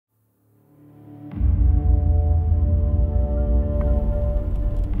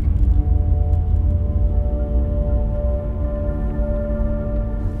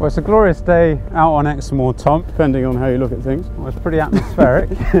Well, it's a glorious day out on Exmoor, Tom. Depending on how you look at things. Well, it's pretty atmospheric.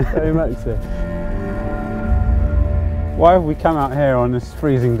 Very much so. Why have we come out here on this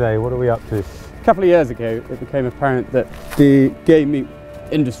freezing day? What are we up to? A couple of years ago, it became apparent that the game meat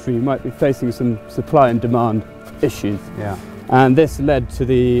industry might be facing some supply and demand issues. Yeah. And this led to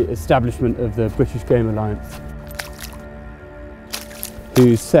the establishment of the British Game Alliance,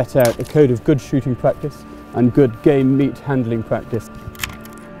 who set out a code of good shooting practice and good game meat handling practice.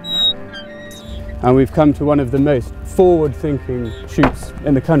 And we've come to one of the most forward-thinking shoots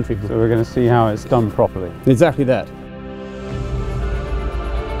in the country. So we're going to see how it's done properly. Exactly that.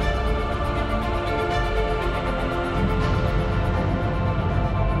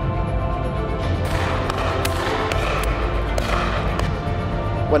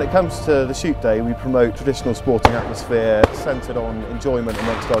 When it comes to the shoot day, we promote traditional sporting atmosphere centred on enjoyment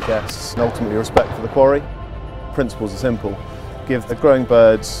amongst our guests and ultimately respect for the quarry. Principles are simple. Give the growing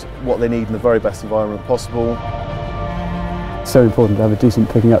birds what they need in the very best environment possible. It's so important to have a decent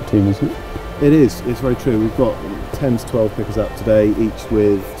picking up team, isn't it? It is, it's very true. We've got 10 to 12 pickers up today, each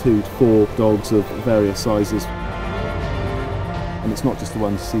with 2 to 4 dogs of various sizes. And it's not just the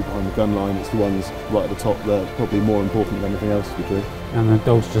ones you see behind the gun line, it's the ones right at the top that are probably more important than anything else we do. And the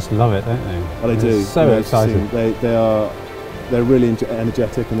dogs just love it, don't they? Well, they do. So excited. They're really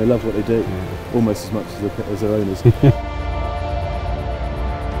energetic and they love what they do, almost as much as their owners.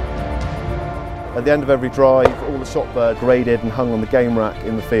 At the end of every drive, all the shot birds graded and hung on the game rack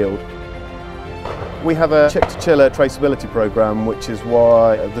in the field. We have a chick-to-chiller traceability programme, which is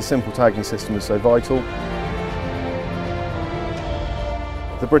why the simple tagging system is so vital.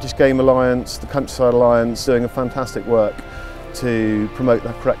 The British Game Alliance, the Countryside Alliance, doing a fantastic work to promote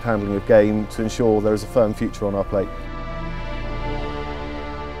the correct handling of game to ensure there is a firm future on our plate.